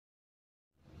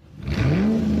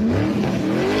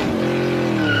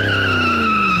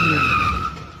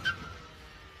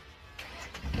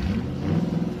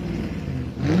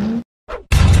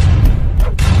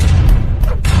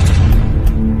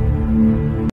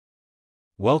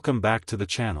Welcome back to the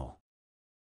channel.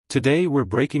 Today we're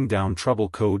breaking down trouble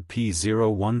code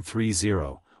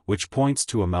P0130, which points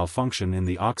to a malfunction in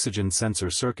the oxygen sensor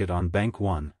circuit on bank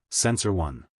 1, sensor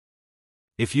 1.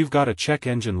 If you've got a check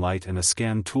engine light and a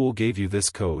scan tool gave you this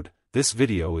code, this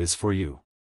video is for you.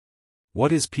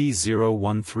 What is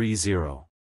P0130?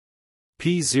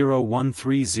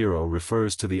 P0130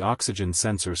 refers to the oxygen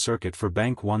sensor circuit for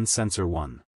bank 1 sensor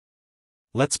 1.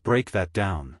 Let's break that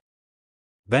down.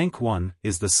 Bank 1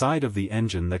 is the side of the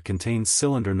engine that contains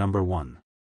cylinder number 1.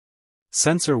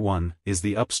 Sensor 1 is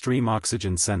the upstream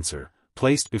oxygen sensor,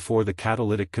 placed before the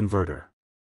catalytic converter.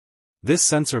 This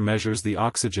sensor measures the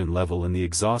oxygen level in the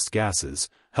exhaust gases,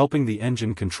 helping the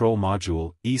engine control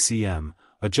module, ECM,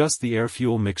 adjust the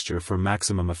air-fuel mixture for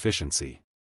maximum efficiency.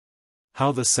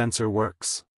 How the sensor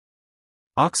works.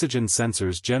 Oxygen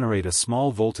sensors generate a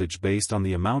small voltage based on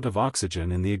the amount of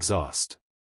oxygen in the exhaust.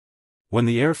 When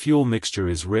the air-fuel mixture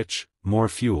is rich, more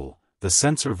fuel, the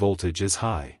sensor voltage is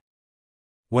high.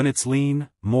 When it's lean,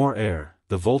 more air,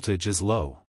 the voltage is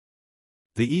low.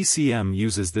 The ECM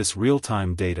uses this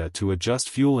real-time data to adjust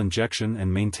fuel injection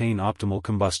and maintain optimal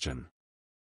combustion.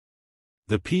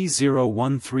 The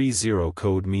P0130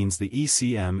 code means the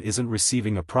ECM isn't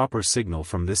receiving a proper signal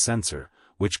from this sensor,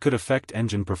 which could affect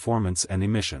engine performance and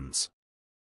emissions.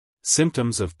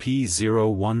 Symptoms of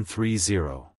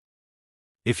P0130.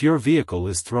 If your vehicle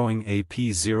is throwing a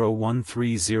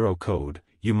P0130 code,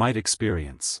 you might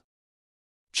experience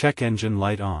check engine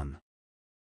light on,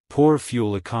 poor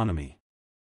fuel economy,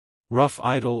 rough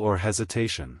idle or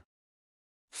hesitation,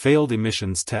 failed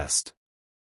emissions test,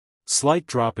 slight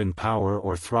drop in power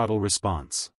or throttle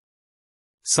response.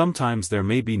 Sometimes there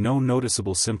may be no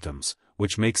noticeable symptoms,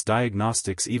 which makes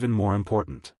diagnostics even more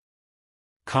important.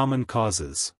 Common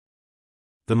causes.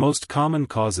 The most common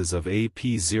causes of a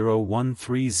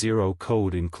P0130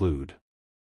 code include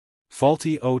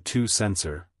faulty O2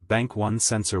 sensor, bank 1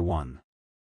 sensor 1,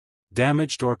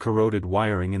 damaged or corroded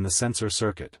wiring in the sensor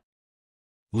circuit,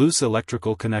 loose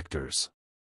electrical connectors,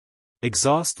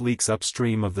 exhaust leaks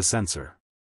upstream of the sensor.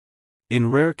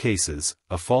 In rare cases,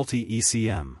 a faulty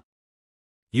ECM.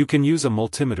 You can use a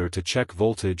multimeter to check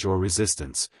voltage or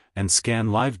resistance, and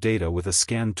scan live data with a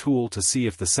scan tool to see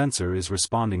if the sensor is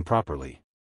responding properly.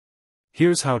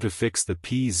 Here's how to fix the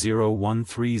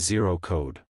P0130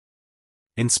 code.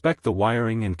 Inspect the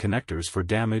wiring and connectors for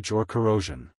damage or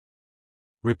corrosion.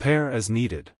 Repair as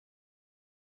needed.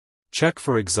 Check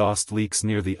for exhaust leaks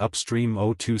near the upstream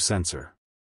O2 sensor.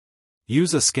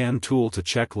 Use a scan tool to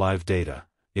check live data.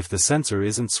 If the sensor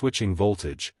isn't switching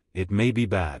voltage, it may be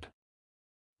bad.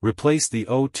 Replace the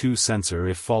O2 sensor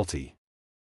if faulty.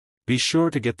 Be sure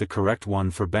to get the correct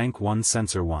one for bank 1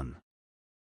 sensor 1.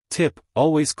 Tip: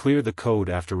 always clear the code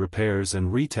after repairs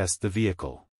and retest the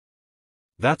vehicle.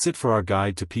 That's it for our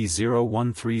guide to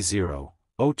P0130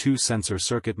 O2 sensor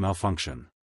circuit malfunction.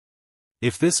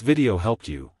 If this video helped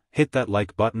you, hit that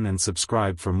like button and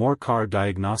subscribe for more car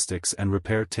diagnostics and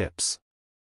repair tips.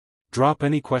 Drop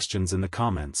any questions in the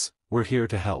comments, we're here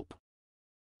to help.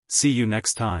 See you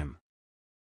next time.